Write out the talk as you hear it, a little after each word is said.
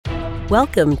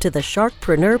Welcome to the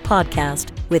Sharkpreneur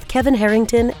Podcast with Kevin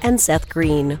Harrington and Seth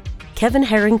Green. Kevin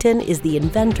Harrington is the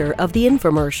inventor of the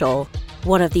infomercial,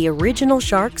 one of the original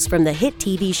sharks from the hit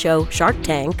TV show Shark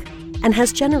Tank, and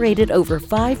has generated over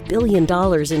 $5 billion in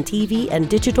TV and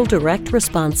digital direct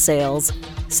response sales.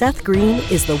 Seth Green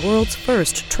is the world's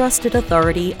first trusted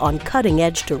authority on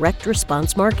cutting-edge direct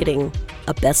response marketing,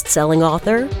 a best-selling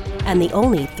author, and the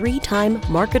only 3-time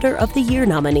Marketer of the Year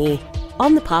nominee.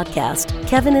 On the podcast,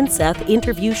 Kevin and Seth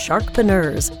interview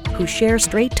sharkpreneurs who share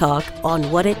straight talk on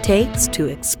what it takes to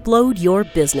explode your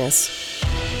business.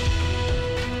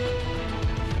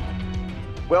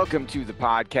 Welcome to the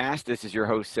podcast. This is your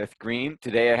host, Seth Green.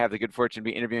 Today I have the good fortune to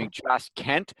be interviewing Josh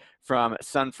Kent from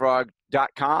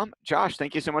Sunfrog.com. Josh,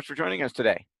 thank you so much for joining us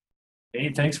today.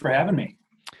 Hey, thanks for having me.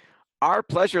 Our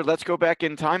pleasure. Let's go back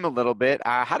in time a little bit.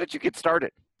 How did you get started?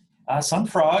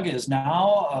 Sunfrog is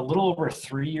now a little over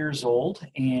 3 years old,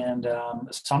 and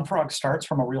Sunfrog starts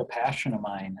from a real passion of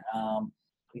mine.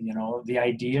 The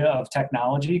idea of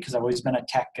technology, because I've always been a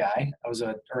tech guy. I was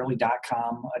an early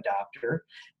 .com adopter,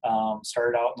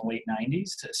 started out in the late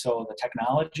 90s. So the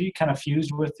technology kind of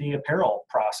fused with the apparel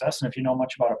process. And if you know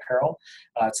much about apparel,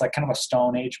 it's like kind of a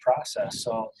Stone Age process.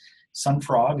 So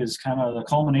Sunfrog is kind of the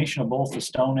culmination of both the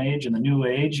Stone Age and the New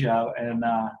Age, and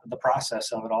the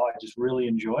process of it all. I just really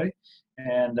enjoy,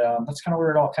 and that's kind of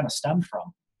where it all kind of stemmed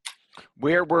from.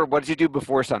 What did you do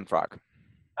before Sunfrog?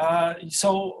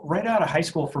 So right out of high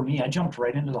school for me, I jumped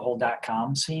right into the whole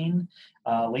 .com scene.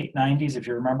 Late 90s, if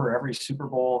you remember, every Super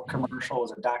Bowl commercial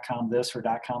was a .com this or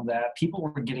 .com that. People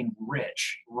were getting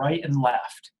rich right and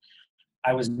left.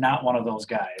 I was not one of those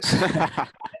guys.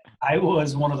 I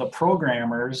was one of the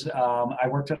programmers. I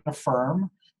worked at a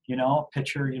firm,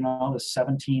 picture, the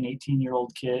 17,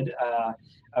 18-year-old kid.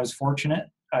 I was fortunate.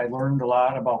 I learned a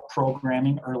lot about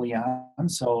programming early on.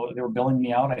 So they were billing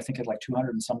me out, I think, at like $200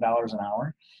 and some an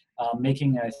hour,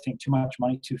 making, I think, too much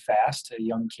money too fast, a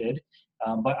young kid.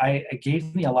 But it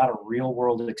gave me a lot of real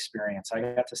world experience. I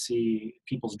got to see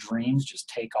people's dreams just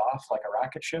take off like a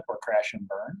rocket ship or crash and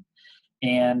burn.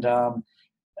 And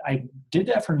I did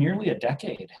that for nearly a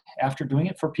decade. After doing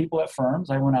it for people at firms,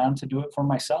 I went on to do it for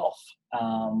myself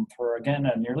for, again,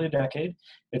 nearly a decade.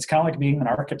 It's kind of like being an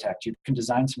architect. You can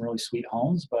design some really sweet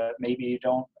homes, but maybe you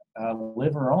don't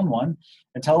live or own one.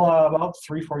 Until about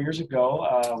 3-4 years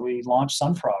ago, we launched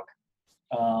Sunfrog.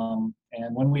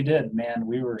 And when we did, man,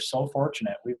 we were so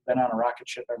fortunate. We've been on a rocket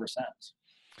ship ever since.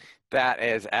 That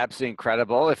is absolutely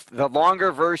incredible. If the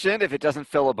longer version, if it doesn't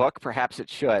fill a book, perhaps it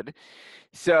should.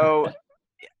 So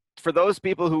for those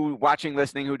people who watching,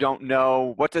 listening, who don't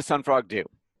know, what does Sunfrog do?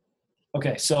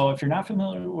 Okay, so if you're not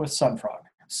familiar with Sunfrog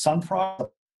is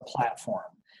a platform.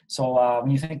 So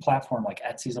when you think platform, like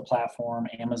Etsy's a platform,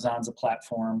 Amazon's a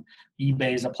platform,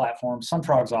 eBay's a platform,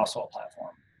 Sunfrog's also a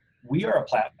platform. We are a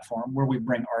platform where we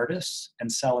bring artists and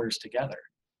sellers together.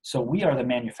 So we are the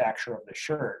manufacturer of the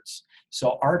shirts.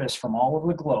 So artists from all over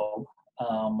the globe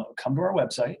come to our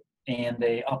website and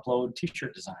they upload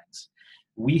t-shirt designs.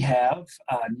 We have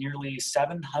nearly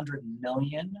 700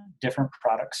 million different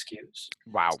product SKUs.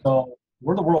 Wow. So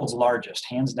we're the world's largest,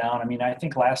 hands down. I mean, I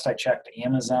think last I checked,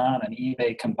 Amazon and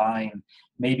eBay combined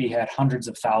maybe had hundreds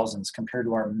of thousands compared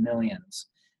to our millions.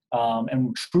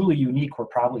 And truly unique, we're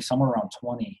probably somewhere around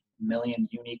 20 million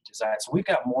unique designs. So we've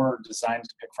got more designs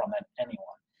to pick from than anyone.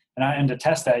 And to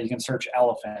test that, you can search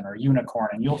elephant or unicorn,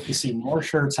 and you'll see more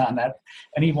shirts on that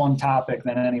any one topic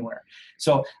than anywhere.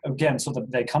 So again,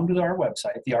 they come to our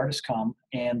website, the artists come,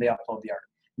 and they upload the art.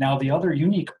 Now, the other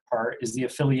unique part is the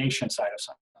affiliation side of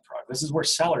Sunfrog. This is where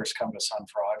sellers come to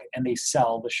Sunfrog, and they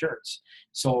sell the shirts.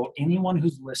 So anyone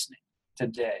who's listening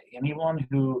today, anyone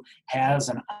who has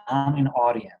an online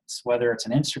audience, whether it's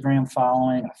an Instagram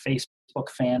following, a Facebook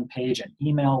fan page, an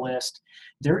email list,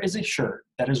 there is a shirt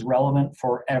that is relevant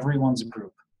for everyone's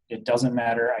group. It doesn't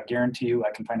matter. I guarantee you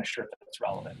I can find a shirt that's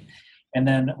relevant. And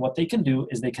then what they can do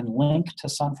is they can link to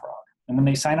Sunfrog. And when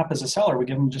they sign up as a seller, we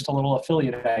give them just a little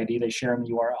affiliate ID they share in the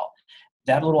URL.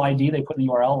 That little ID they put in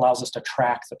the URL allows us to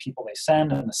track the people they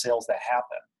send and the sales that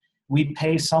happen. We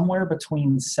pay somewhere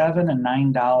between $7 and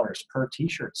 $9 per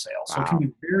t-shirt sale. So It can be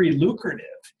very lucrative.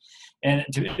 And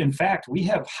in fact, we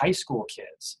have high school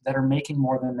kids that are making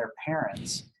more than their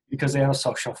parents because they have a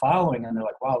social following, and they're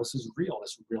like, wow, this is real.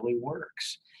 This really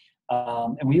works.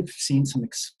 And we've seen some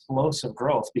explosive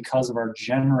growth because of our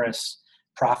generous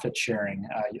profit sharing,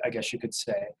 I guess you could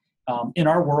say. In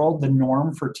our world, the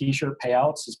norm for t-shirt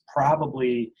payouts is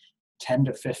probably 10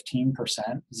 to 15%.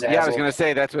 Yeah, I was going to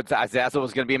say that's what Zazzle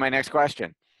was going to be my next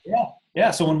question. Yeah.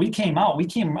 So when we came out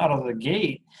of the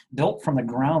gate, built from the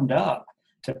ground up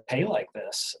to pay like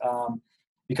this.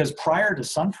 because prior to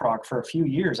SunFrog for a few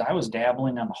years, I was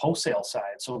dabbling on the wholesale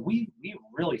side. So we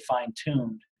really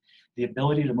fine-tuned the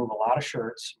ability to move a lot of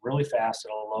shirts really fast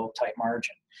at a low, tight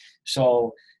margin.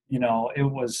 So, it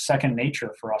was second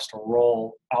nature for us to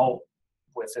roll out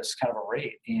with this kind of a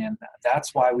rate. And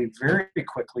that's why we very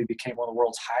quickly became one of the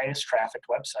world's highest trafficked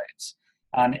websites.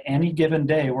 On any given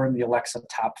day, we're in the Alexa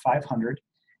top 500.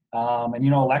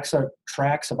 And Alexa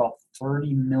tracks about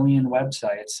 30 million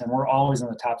websites, and we're always in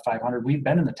the top 500. We've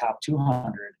been in the top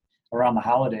 200 around the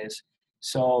holidays.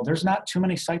 So there's not too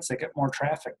many sites that get more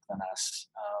traffic than us.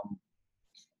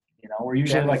 We're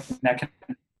usually like neck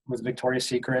with Victoria's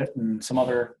Secret and some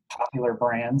other popular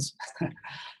brands.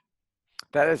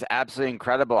 That is absolutely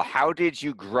incredible. How did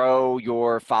you grow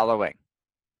your following?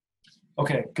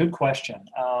 Okay, good question.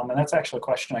 And that's actually a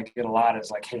question I get a lot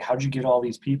is like, hey, how'd you get all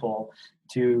these people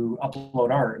to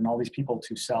upload art and all these people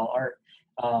to sell art?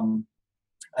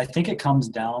 I think it comes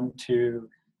down to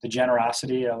the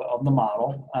generosity of the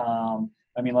model.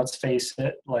 Let's face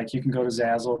it, like you can go to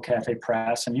Zazzle, Cafe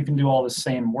Press, and you can do all the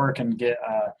same work and get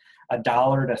 $1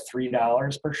 to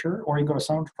 $3 per shirt, or you can go to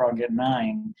SunFrog and get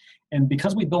 $9. And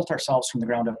because we built ourselves from the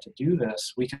ground up to do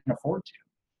this, we can afford to.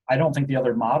 I don't think the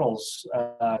other models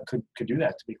could do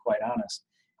that, to be quite honest.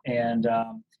 And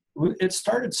it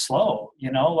started slow,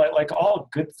 like all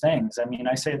good things.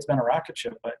 I say it's been a rocket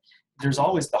ship, but there's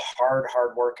always the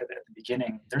hard work at the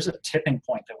beginning. There's a tipping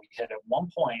point that we hit at one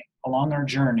point along our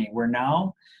journey where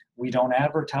now we don't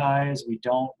advertise, we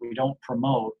don't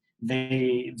promote.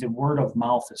 The word of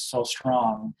mouth is so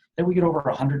strong that we get over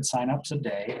 100 signups a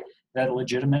day that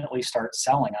legitimately start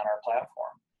selling on our platform.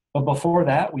 But before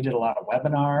that, we did a lot of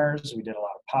webinars, we did a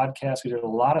lot of podcasts, we did a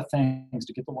lot of things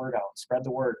to get the word out, spread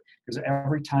the word, because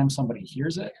every time somebody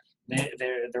hears it,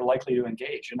 they're likely to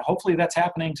engage. And hopefully that's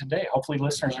happening today. Hopefully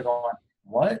listeners are going,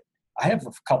 what? I have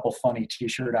a couple funny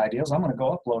t-shirt ideas. I'm going to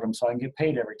go upload them so I can get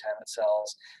paid every time it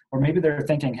sells. Or maybe they're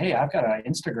thinking, hey, I've got an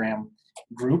Instagram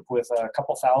group with a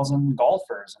couple thousand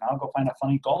golfers, and I'll go find a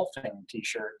funny golfing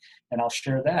t-shirt and I'll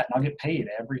share that, and I'll get paid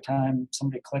every time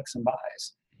somebody clicks and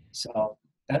buys. So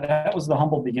that was the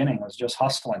humble beginning. It was just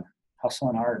hustling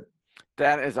hard.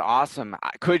 That is awesome.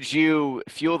 Could you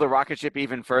fuel the rocket ship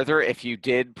even further if you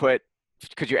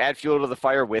could you add fuel to the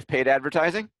fire with paid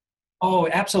advertising? Oh,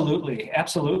 absolutely.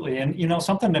 Absolutely. And,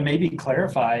 something to maybe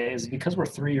clarify is because we're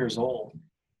 3 years old,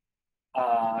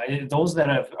 those that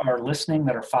are listening,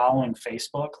 that are following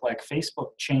Facebook, like Facebook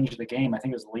changed the game. I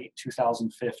think it was late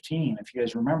 2015. If you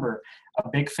guys remember, a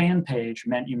big fan page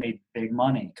meant you made big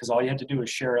money because all you had to do was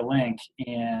share a link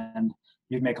and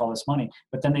you'd make all this money.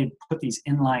 But then they put these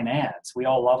inline ads. We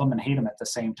all love them and hate them at the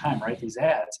same time, right? These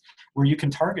ads where you can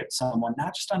target someone,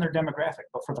 not just on their demographic,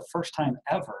 but for the first time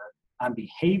ever on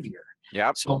behavior.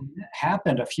 Yep. So it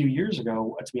happened a few years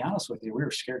ago. To be honest with you, we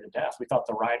were scared to death. We thought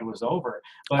the ride was over.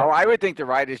 But I would think the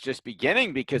ride is just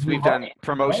beginning because we've done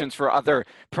promotions for other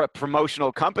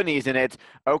promotional companies, and it's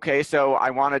okay. So I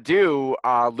want to do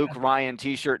Luke Ryan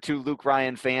T-shirt to Luke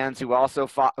Ryan fans who also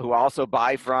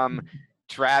buy from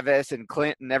Travis and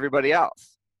Clint and everybody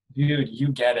else. Dude, you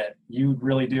get it. You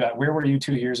really do. Where were you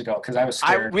 2 years ago? Because I was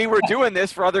scared. We were doing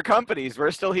this for other companies.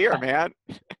 We're still here, man.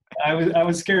 I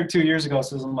was scared 2 years ago,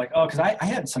 so I'm like, because I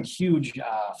had some huge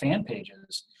fan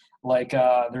pages. Like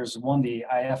there's one, the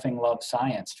I effing love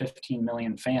science, 15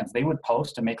 million fans. They would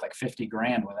post and make like 50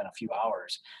 grand within a few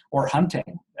hours. Or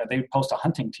hunting, they'd post a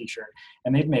hunting t-shirt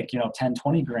and they'd make 10,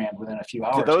 20 grand within a few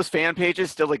hours. Do those fan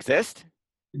pages still exist?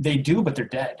 They do, but they're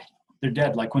dead. They're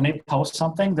dead. Like when they post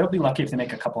something, they'll be lucky if they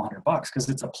make a couple $100 because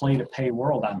it's a play to pay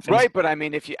world on Facebook. Right. But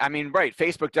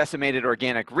Facebook decimated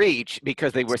organic reach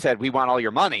because they said, we want all your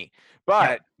money,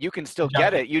 but you can still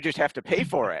get it. You just have to pay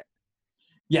for it.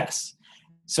 Yes.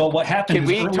 So what happened? Can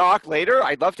we talk later?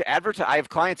 I'd love to advertise. I have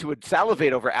clients who would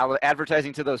salivate over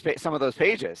advertising to some of those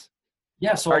pages.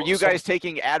 Yeah. So are you guys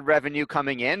taking ad revenue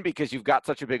coming in because you've got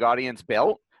such a big audience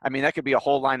built? That could be a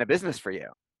whole line of business for you.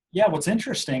 Yeah, what's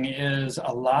interesting is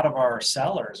a lot of our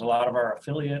sellers, a lot of our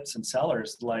affiliates and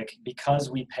sellers, like because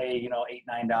we pay, $8,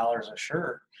 $9 a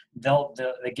shirt,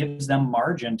 it gives them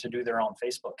margin to do their own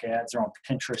Facebook ads, their own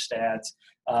Pinterest ads,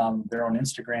 their own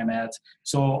Instagram ads.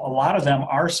 So a lot of them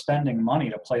are spending money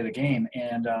to play the game.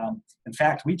 And in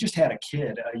fact, we just had a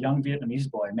young Vietnamese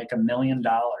boy, make $1 million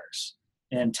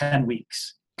in 10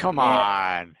 weeks. Come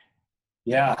on.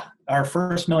 Yeah, our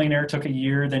first millionaire took a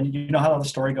year. Then you know how the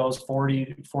story goes,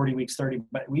 40 weeks, 30.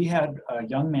 But we had a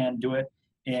young man do it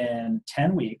in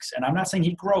 10 weeks. And I'm not saying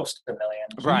he grossed $1 million.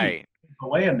 Right. He gave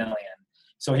away $1 million.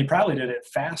 So he probably did it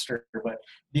faster. But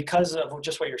because of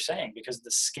just what you're saying, because the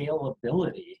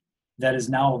scalability that is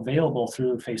now available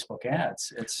through Facebook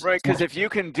ads. Right, because if you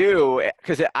can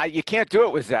you can't do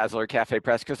it with Zazzle or Cafe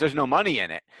Press because there's no money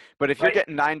in it. But if you're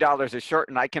getting $9 a shirt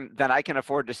and I can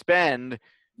afford to spend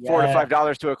 $4 to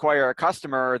 $5 to acquire a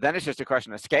customer, then it's just a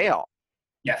question of scale.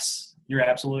 Yes, you're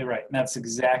absolutely right. And that's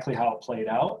exactly how it played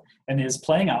out and is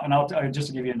playing out. And I'll just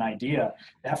to give you an idea,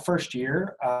 that first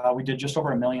year, we did just over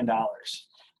 $1 million.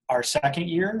 Our second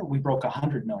year, we broke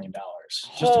 $100 million.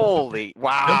 Holy,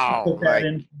 wow. Put that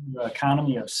into the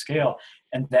economy of scale.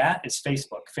 And that is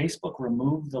Facebook. Facebook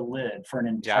removed the lid for an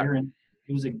entire, it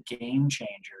was a game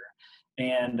changer.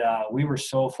 And we were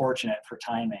so fortunate for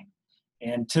timing.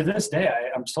 And to this day,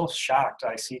 I'm still shocked.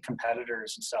 I see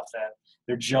competitors and stuff that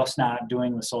they're just not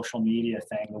doing the social media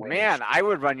thing the way. Man, I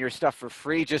would run your stuff for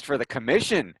free just for the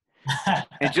commission.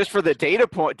 And just for the data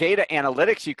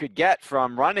analytics you could get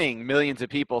from running millions of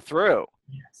people through.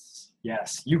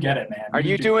 Yes, you get it, man. Are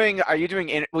you doing,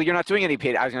 well, you're not doing any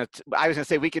paid. I was going to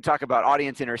say we could talk about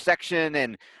audience intersection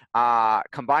and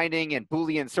combining and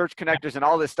Boolean search connectors and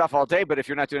all this stuff all day, but if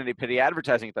you're not doing any paid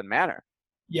advertising, it doesn't matter.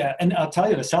 Yeah, and I'll tell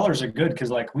you, the sellers are good because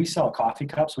like we sell coffee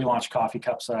cups. We launched coffee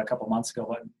cups a couple months ago,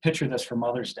 but picture this for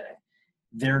Mother's Day.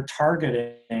 They're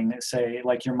targeting, say,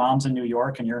 like your mom's in New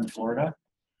York and you're in Florida,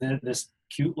 this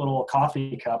cute little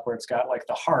coffee cup where it's got like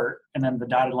the heart and then the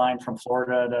dotted line from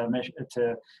Florida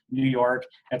to New York.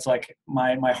 It's like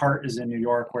my heart is in New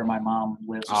York where my mom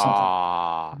lives or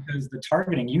something. Because the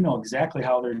targeting, you know exactly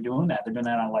how they're doing that. They're doing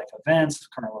that on life events,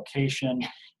 current location.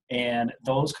 And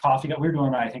those coffee cups, we were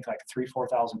doing, I think, like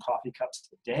 3,000-4,000 coffee cups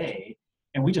a day.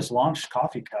 And we just launched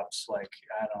coffee cups like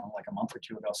a month or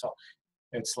two ago. So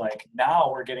it's like now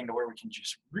we're getting to where we can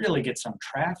just really get some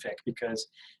traffic because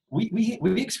we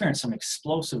experienced some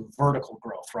explosive vertical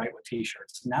growth, right, with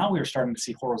T-shirts. Now we're starting to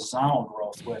see horizontal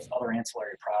growth with other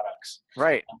ancillary products.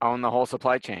 Right, own the whole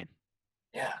supply chain.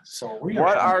 Yeah, so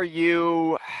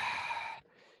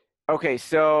okay,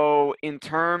 so in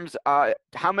terms,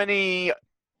 how many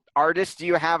artists do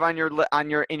you have in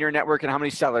your network and how many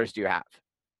sellers do you have?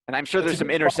 And I'm sure there's some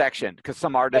intersection because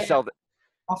some artists sell.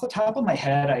 Off the top of my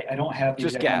head, I don't have the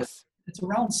just guess. Numbers. It's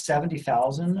around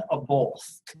 70,000 of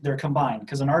both. They're combined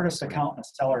because an artist account and a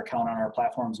seller account on our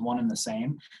platform is one and the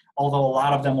same. Although a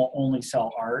lot of them will only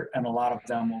sell art and a lot of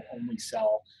them will only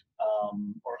sell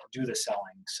or do the selling.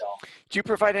 So, do you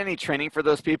provide any training for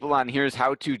those people on here's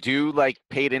how to do like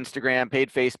paid Instagram,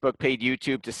 paid Facebook, paid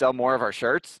YouTube to sell more of our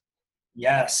shirts?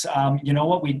 Yes. You know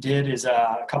what we did is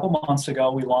a couple months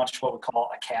ago, we launched what we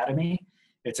call Academy.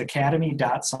 It's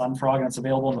academy.sunfrog, and it's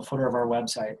available in the footer of our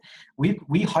website.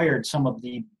 We hired some of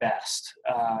the best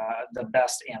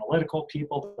analytical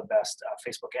people, the best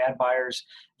Facebook ad buyers.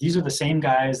 These are the same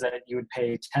guys that you would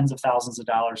pay tens of thousands of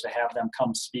dollars to have them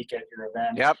come speak at your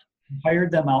event. Yep.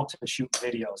 Hired them out to shoot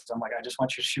videos. I'm like, I just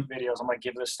want you to shoot videos. I'm like,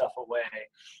 give this stuff away.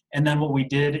 And then what we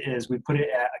did is we put it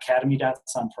at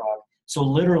academy.sunfrog. So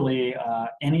literally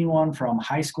anyone from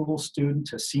high school student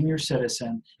to senior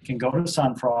citizen can go to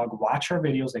Sunfrog, watch our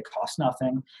videos. They cost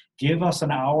nothing. Give us an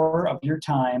hour of your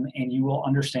time and you will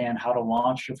understand how to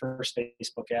launch your first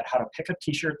Facebook ad, how to pick a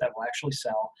t-shirt that will actually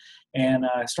sell, and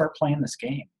start playing this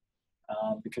game.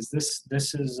 Because this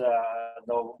is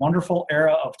the wonderful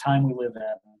era of time we live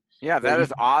in. Yeah, that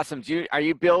is awesome. Are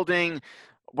you building...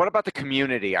 What about the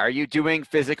community? Are you doing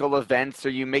physical events? Are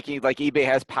you making, like eBay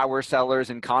has power sellers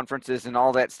and conferences and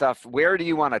all that stuff? Where do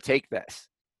you want to take this?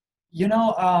 You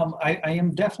know, I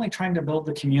am definitely trying to build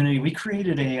the community. We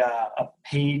created a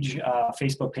page,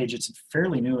 Facebook page. It's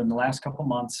fairly new in the last couple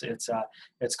months.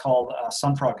 It's called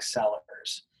Sunfrog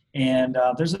Sellers. And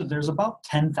there's about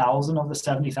 10,000 of the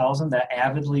 70,000 that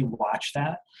avidly watch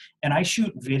that. And I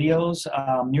shoot videos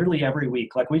nearly every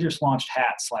week. Like we just launched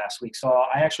hats last week. So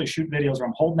I actually shoot videos where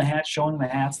I'm holding the hat, showing the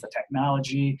hats, the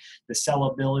technology, the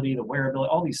sellability, the wearability,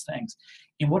 all these things.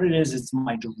 And what it is, it's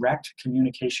my direct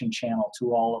communication channel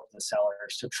to all of the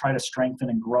sellers to try to strengthen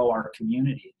and grow our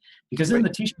community. Because in the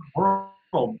t-shirt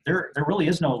world, there really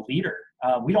is no leader.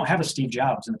 We don't have a Steve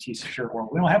Jobs in the t-shirt world.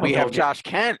 We have Josh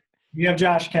Kent. You have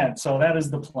Josh Kent, so that is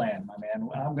the plan, my man.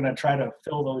 I'm going to try to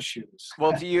fill those shoes.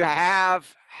 Well, do you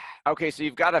have – okay, so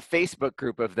you've got a Facebook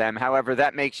group of them. However,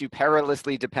 that makes you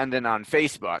perilously dependent on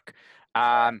Facebook.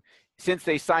 Since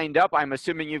they signed up, I'm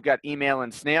assuming you've got email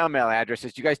and snail mail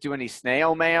addresses. Do you guys do any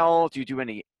snail mail? Do you do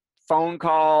any phone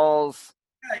calls?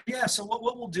 Yeah, so what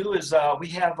we'll do is we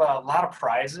have a lot of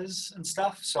prizes and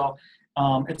stuff. So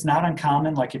it's not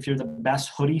uncommon, like if you're the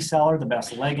best hoodie seller, the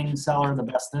best legging seller, the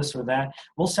best this or that,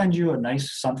 we'll send you a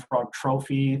nice Sunfrog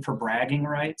trophy for bragging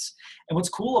rights. And what's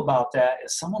cool about that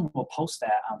is someone will post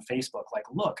that on Facebook, like,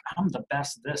 look, I'm the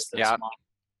best this month.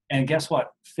 And guess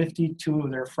what? 52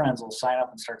 of their friends will sign up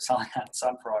and start selling on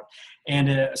Sunfrog.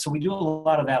 And so we do a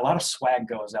lot of that. A lot of swag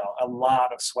goes out. A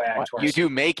lot of swag. Well, to our you do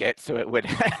make it, so it would.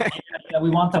 Yeah, we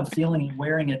want them feeling it,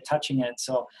 wearing it, touching it.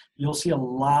 So you'll see a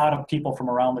lot of people from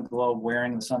around the globe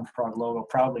wearing the Sunfrog logo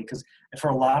proudly, because for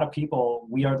a lot of people,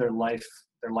 we are their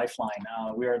lifeline.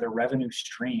 We are their revenue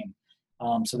stream.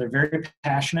 So they're very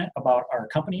passionate about our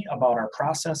company, about our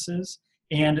processes,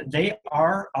 and they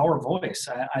are our voice.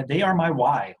 They are my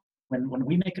why. When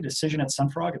we make a decision at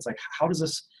Sunfrog, it's like, how does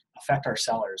this affect our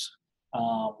sellers?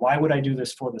 Why would I do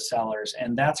this for the sellers?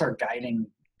 And that's our guiding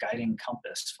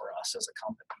compass for us as a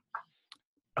company.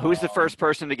 Who's the first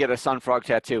person to get a Sunfrog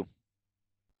tattoo?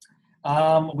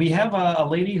 We have a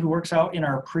lady who works out in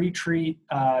our pre-treat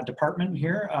department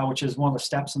here, which is one of the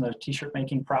steps in the t-shirt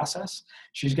making process.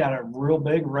 She's got a real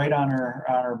big right on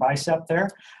her bicep there.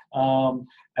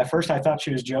 At first I thought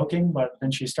she was joking, but then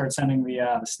she started sending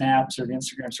the snaps or the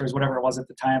Instagram stories, whatever it was at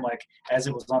the time, like as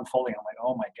it was unfolding, I'm like,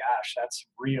 oh my gosh, that's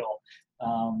real.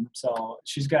 So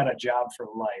she's got a job for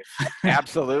life.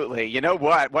 Absolutely. You know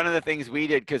what? One of the things we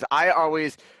did, because I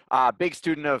always, big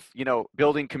student of,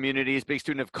 building communities, big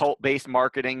student of cult-based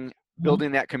marketing,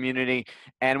 building that community.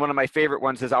 And one of my favorite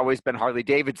ones has always been Harley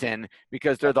Davidson,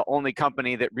 because they're the only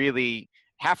company that really,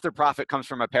 half their profit comes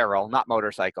from apparel, not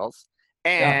motorcycles.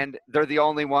 And they're the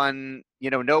only one,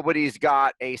 nobody's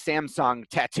got a Samsung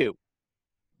tattoo.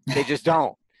 They just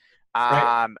don't.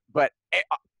 Right. But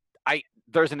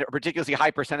there's a ridiculously high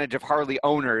percentage of Harley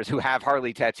owners who have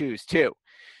Harley tattoos too.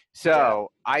 So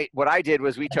what I did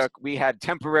was we had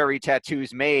temporary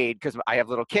tattoos made, because I have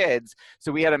little kids.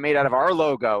 So we had them made out of our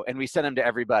logo, and we sent them to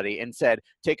everybody and said,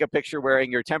 take a picture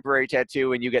wearing your temporary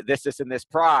tattoo and you get this, and this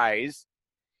prize.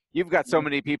 You've got so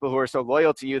many people who are so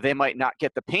loyal to you, they might not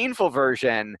get the painful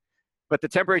version, but the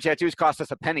temporary tattoos cost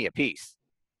us a penny a piece.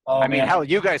 Oh, I mean, hell,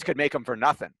 you guys could make them for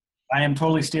nothing. I am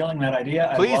totally stealing that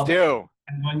idea. Please do.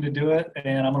 I'm going to do it,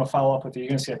 and I'm going to follow up with you. You're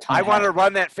going to see a ton. I want to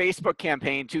run that Facebook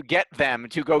campaign to get them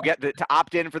to go to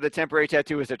opt in for the temporary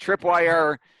tattoo as a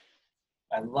tripwire.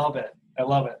 I love it.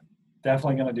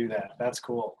 Definitely going to do that. That's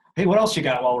cool. Hey, what else you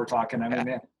got while we're talking? I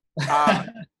mean,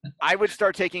 I would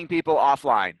start taking people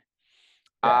offline.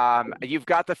 You've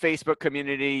got the Facebook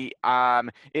community.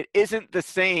 It isn't the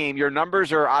same. Your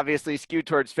numbers are obviously skewed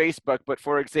towards Facebook, but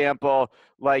for example,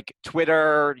 like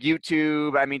Twitter,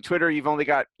 YouTube, I mean, Twitter, you've only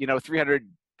got, 300,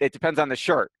 it depends on the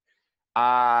shirt.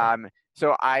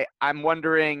 So I'm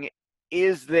wondering,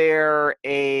 is there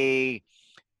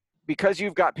because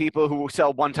you've got people who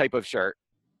sell one type of shirt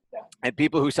and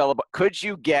people who sell, could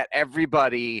you get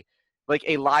everybody like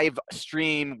a live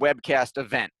stream webcast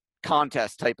event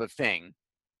contest type of thing,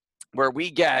 where we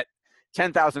get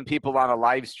 10,000 people on a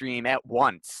live stream at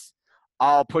once,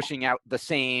 all pushing out the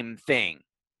same thing?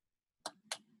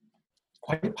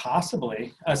 Quite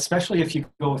possibly, especially if you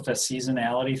go with the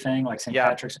seasonality thing, like St.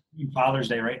 Patrick's Father's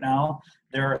Day right now.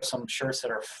 There are some shirts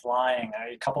that are flying,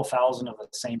 a couple thousand of the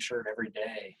same shirt every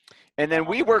day. And then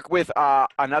we work with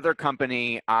another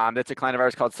company that's a client of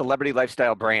ours called Celebrity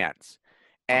Lifestyle Brands.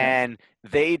 And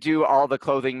they do all the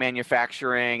clothing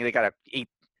manufacturing. They got a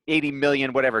 80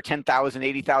 million, whatever, 10,000,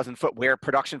 80,000 footwear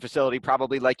production facility,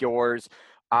 probably like yours,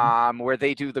 where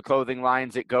they do the clothing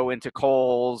lines that go into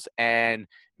Kohl's and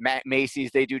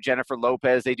Macy's. They do Jennifer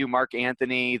Lopez. They do Mark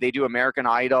Anthony. They do American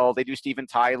Idol. They do Steven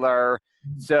Tyler.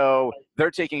 So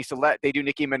they're taking they do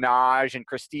Nicki Minaj and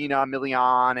Christina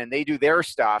Milian, and they do their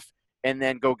stuff and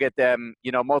then go get them,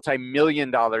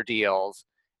 multi-million-dollar deals.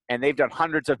 And they've done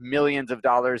hundreds of millions of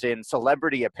dollars in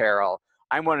celebrity apparel.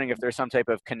 I'm wondering if there's some type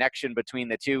of connection between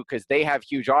the two, because they have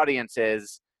huge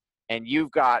audiences, and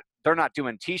they're not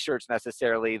doing t-shirts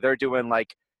necessarily. They're doing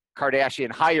like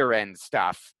Kardashian higher end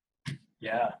stuff.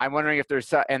 Yeah. I'm wondering if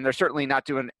and they're certainly not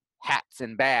doing hats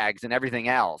and bags and everything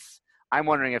else. I'm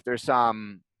wondering if there's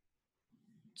some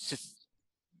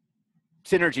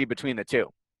synergy between the two.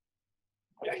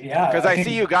 Yeah, because I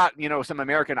see you got some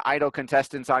American Idol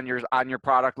contestants on your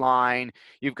product line.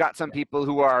 You've got some people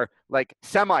who are like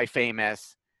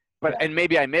semi-famous, and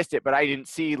maybe I missed it, but I didn't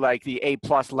see like the A+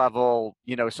 level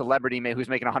celebrity who's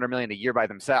making $100 million a year by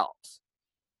themselves.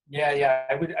 Yeah.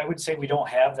 I would say we don't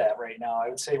have that right now. I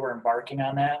would say we're embarking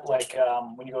on that. Like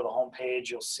when you go to the homepage,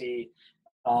 you'll see.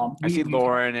 I see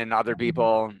Lauren and other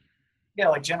people. Yeah,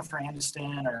 like Jennifer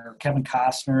Aniston or Kevin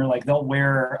Costner, like they'll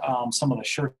wear some of the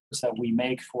shirts that we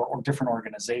make for different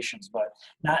organizations, but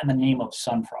not in the name of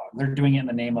Sunfrog. They're doing it in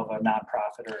the name of a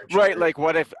nonprofit or a right. Like,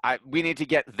 what if we need to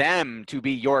get them to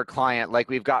be your client, like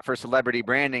we've got for celebrity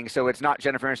branding? So it's not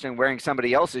Jennifer Aniston wearing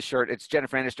somebody else's shirt; it's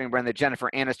Jennifer Aniston wearing the Jennifer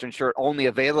Aniston shirt, only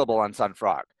available on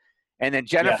Sunfrog. And then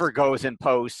Jennifer Yes. goes and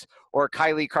posts, or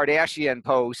Kylie Kardashian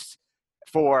posts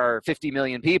for 50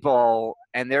 million people,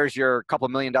 and there's your couple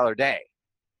 $1 million day.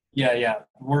 Yeah.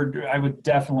 I would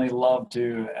definitely love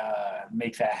to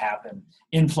make that happen.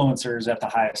 Influencers at the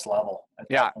highest level at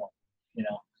that point, you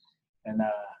know, and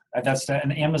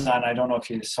and Amazon. I don't know if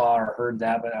you saw or heard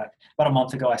that, but about a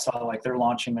month ago, I saw like they're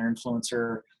launching their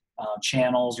influencer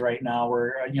channels right now,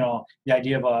 where the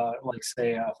idea of a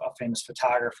famous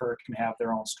photographer can have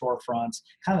their own storefronts,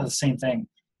 kind of the same thing,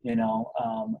 and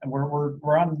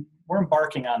we're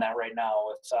embarking on that right now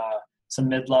with some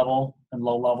mid-level and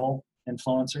low-level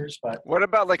influencers. But what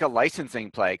about like a licensing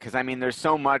play? Because I mean, there's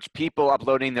so much people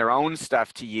uploading their own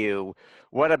stuff to you.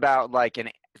 What about like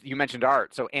you mentioned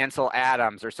art, so Ansel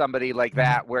Adams or somebody like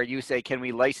that, where you say, can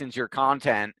we license your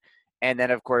content? And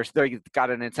then of course they've got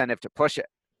an incentive to push it.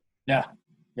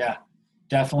 Yeah,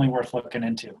 definitely worth looking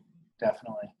into.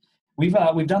 Definitely, we've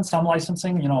done some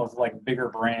licensing, with like bigger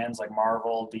brands like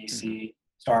Marvel, DC,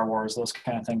 Star Wars, those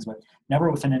kind of things, but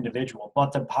never with an individual.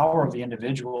 But the power of the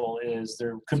individual is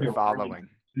there could be a following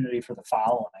opportunity for the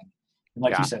following, and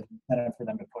like you said, incentive for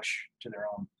them to push to their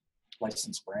own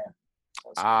licensed brand.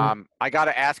 So cool. I got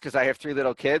to ask, because I have 3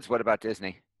 little kids. What about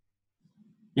Disney?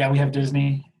 Yeah, we have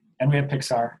Disney and we have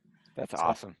Pixar. That's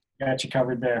awesome. Got you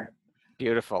covered there.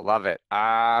 Beautiful. Love it.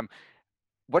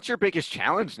 What's your biggest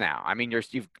challenge now? I mean,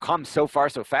 you've come so far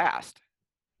so fast.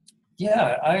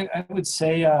 Yeah, I would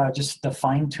say just the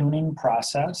fine-tuning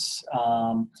process.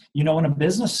 When a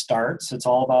business starts, it's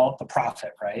all about the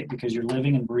profit, right? Because you're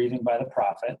living and breathing by the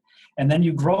profit. And then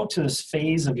you grow to this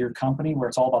phase of your company where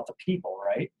it's all about the people,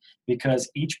 right?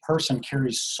 Because each person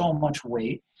carries so much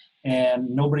weight and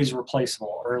nobody's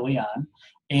replaceable early on.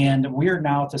 And we're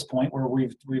now at this point where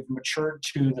we've matured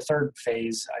to the third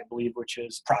phase, I believe, which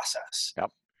is process. Yep.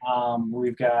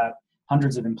 We've got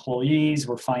hundreds of employees.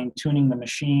 We're fine-tuning the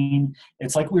machine.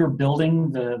 It's like we were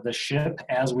building the ship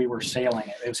as we were sailing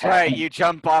it. It was right. You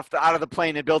jump out of the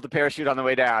plane and build the parachute on the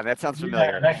way down. That sounds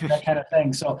familiar. Yeah, that kind of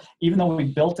thing. So even though we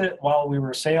built it while we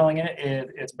were sailing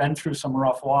it's been through some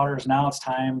rough waters. Now it's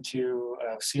time to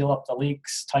seal up the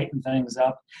leaks, tighten things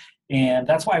up. And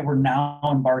that's why we're now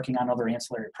embarking on other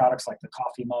ancillary products like the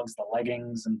coffee mugs, the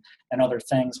leggings, and other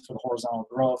things for the horizontal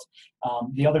growth.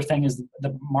 The other thing is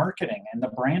the marketing and the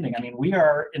branding. I mean, we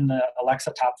are in the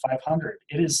Alexa Top 500.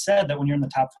 It is said that when you're in the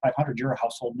top 500, you're a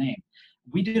household name.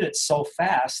 We did it so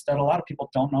fast that a lot of people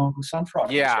don't know who Sunfrog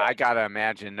is. Yeah, I got to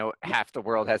imagine half the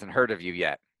world hasn't heard of you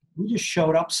yet. We just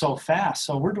showed up so fast.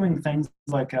 So we're doing things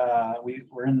like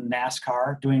we're in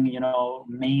NASCAR doing,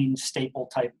 main staple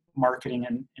type marketing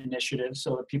and initiatives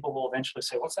so that people will eventually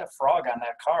say, what's that frog on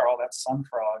that car? Oh, that's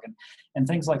Sunfrog, and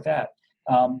things like that.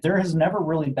 There has never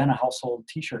really been a household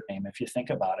t-shirt name if you think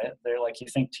about it. They're like, you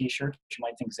think t-shirt, you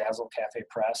might think Zazzle, Cafe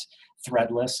Press,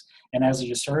 Threadless. And as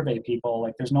you survey people,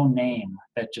 like there's no name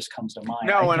that just comes to mind.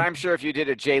 No, and I'm sure if you did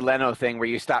a Jay Leno thing where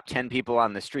you stop 10 people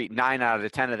on the street, 9 out of the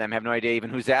 10 of them have no idea even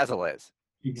who Zazzle is.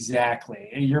 Exactly.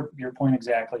 Your point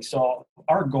exactly. So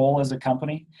our goal as a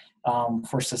company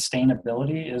for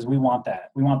sustainability is we want that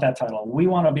title. We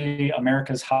want to be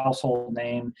America's household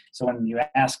name. So when you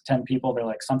ask 10 people, they're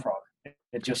like Sunfrog.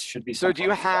 It just should be. So do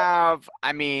you have,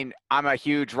 I mean, I'm a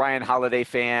huge Ryan Holiday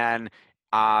fan.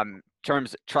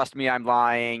 Trust Me, I'm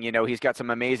Lying. He's got some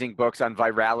amazing books on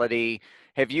virality.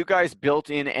 Have you guys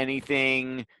built in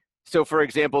anything? So for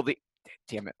example,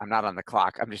 damn it, I'm not on the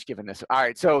clock. I'm just giving this. All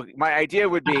right. So my idea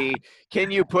would be,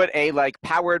 can you put a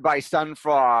powered by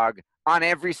Sunfrog on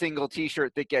every single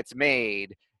t-shirt that gets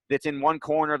made that's in one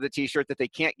corner of the t-shirt that they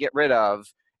can't get rid of?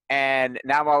 And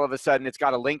now all of a sudden it's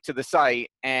got a link to the site,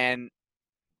 and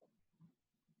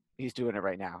he's doing it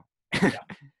right now.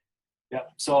 Yeah.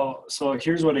 So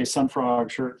here's what a Sunfrog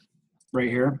shirt right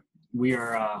here.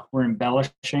 We're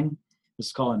embellishing. This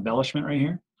is called embellishment right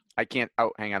here. I can't.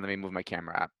 Oh, hang on. Let me move my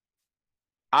camera up.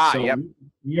 Yep.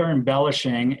 We are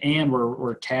embellishing and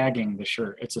we're tagging the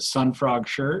shirt. It's a Sunfrog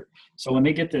shirt. So when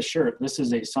they get this shirt, this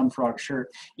is a Sunfrog shirt,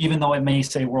 even though it may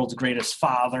say world's greatest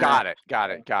father. Got it.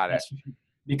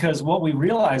 Because what we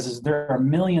realize is there are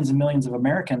millions and millions of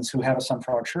Americans who have a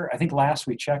Sunfrog shirt. I think last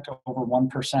we checked over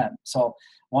 1%. So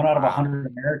 1 out of 100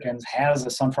 Americans has a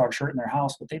Sunfrog shirt in their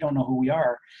house, but they don't know who we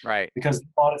are. Right. Because they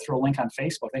bought it through a link on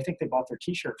Facebook. They think they bought their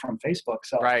t-shirt from Facebook.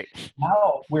 So right.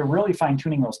 Now we're really fine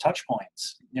tuning those touch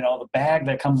points. The bag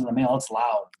that comes in the mail, it's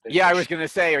loud. Yeah, I was going to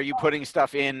say, are you putting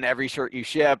stuff in every shirt you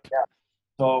ship? Yeah.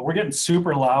 So we're getting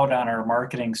super loud on our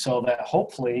marketing so that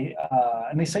hopefully,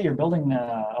 and they say you're building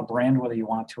a brand whether you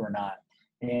want to or not.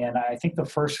 And I think the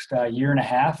first year and a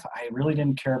half, I really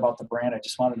didn't care about the brand. I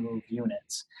just wanted to move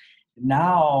units.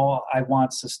 Now I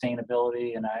want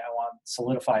sustainability and I want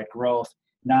solidified growth.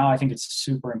 Now I think it's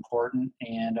super important.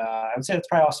 And I would say that's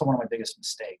probably also one of my biggest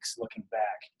mistakes looking back.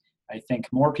 I think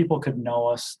more people could know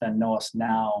us than know us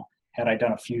now had I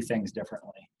done a few things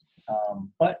differently.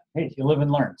 But hey, you live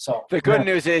and learn. So the good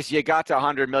news is you got to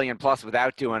 100 million plus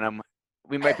without doing them.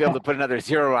 We might be able to put another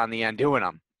 0 on the end doing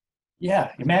them.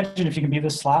 Yeah, imagine if you can be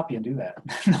this sloppy and do that.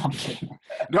 No, I'm kidding.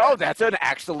 No, that's an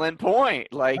excellent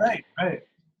point. Like, right.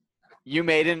 You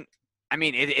made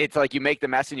it's like you make the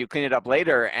mess and you clean it up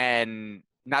later, and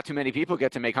not too many people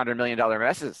get to make $100 million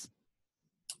messes.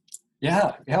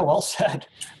 Yeah, well said.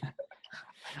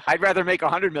 I'd rather make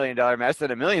 $100 million mess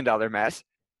than $1 million mess.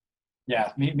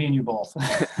 Yeah, me and you both.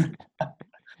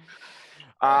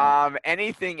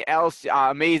 Anything else?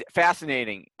 Amazing,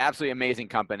 fascinating, absolutely amazing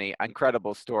company,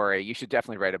 incredible story. You should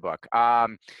definitely write a book. Are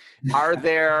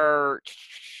there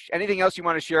anything else you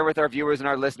want to share with our viewers and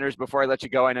our listeners before I let you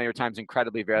go? I know your time's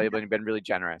incredibly valuable and you've been really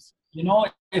generous.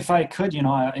 If I could,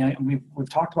 we've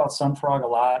talked about Sunfrog a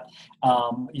lot.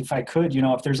 If I could,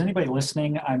 if there's anybody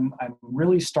listening, I'm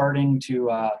really starting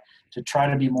to try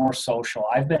to be more social.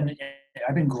 I've been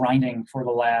grinding for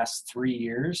the last 3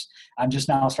 years. I'm just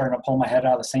now starting to pull my head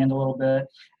out of the sand a little bit.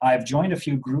 I've joined a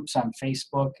few groups on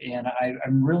Facebook, and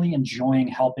I'm really enjoying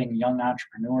helping young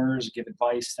entrepreneurs, give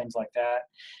advice, things like that.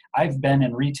 I've been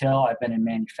in retail. I've been in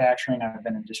manufacturing. I've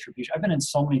been in distribution. I've been in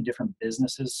so many different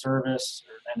businesses, service,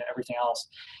 and everything else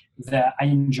that I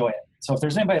enjoy it. So if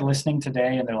there's anybody listening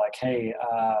today and they're like, hey,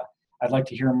 I'd like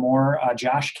to hear more,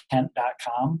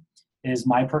 joshkent.com is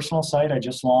my personal site. I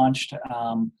just launched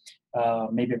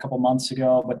maybe a couple months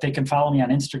ago, but they can follow me on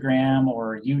Instagram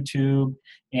or YouTube,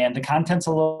 and the content's a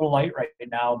little light right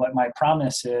now, but my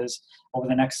promise is over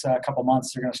the next couple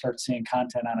months, they're going to start seeing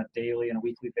content on a daily and a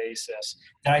weekly basis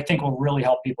that I think will really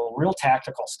help people. Real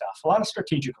tactical stuff, a lot of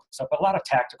strategical stuff, but a lot of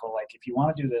tactical, like if you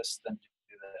want to do this, then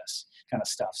do this kind of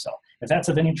stuff. So if that's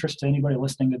of any interest to anybody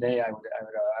listening today, I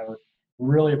would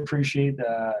really appreciate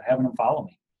having them follow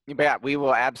me. Yeah, we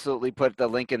will absolutely put the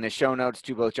link in the show notes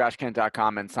to both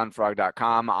joshkent.com and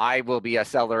sunfrog.com. I will be a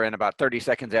seller in about 30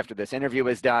 seconds after this interview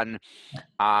is done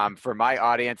for my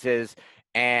audiences.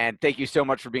 And thank you so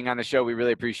much for being on the show. We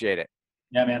really appreciate it.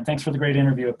 Yeah, man. Thanks for the great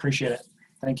interview. Appreciate it.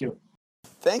 Thank you.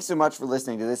 Thanks so much for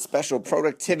listening to this special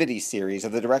productivity series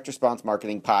of the Direct Response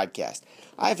Marketing Podcast.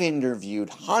 I've interviewed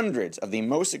hundreds of the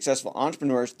most successful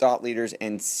entrepreneurs, thought leaders,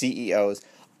 and CEOs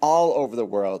all over the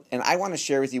world, and I want to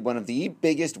share with you one of the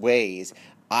biggest ways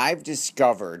I've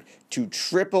discovered to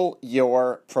triple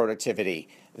your productivity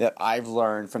that I've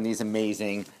learned from these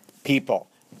amazing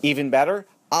people. Even better,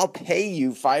 I'll pay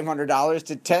you $500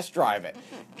 to test drive it.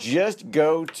 Just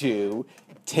go to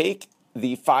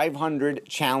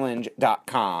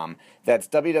takethe500challenge.com. That's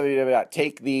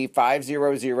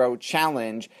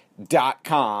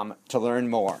www.takethe500challenge.com to learn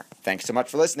more. Thanks so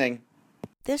much for listening.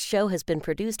 This show has been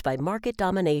produced by Market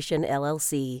Domination,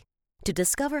 LLC. To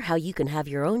discover how you can have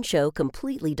your own show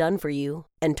completely done for you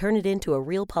and turn it into a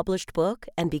real published book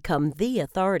and become the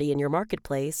authority in your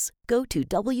marketplace, go to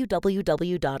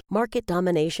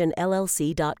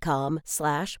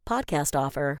www.marketdominationllc.com/podcast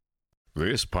offer.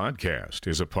 This podcast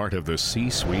is a part of the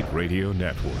C-Suite Radio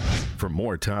Network. For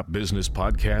more top business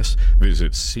podcasts,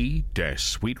 visit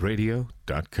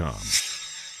c-suiteradio.com.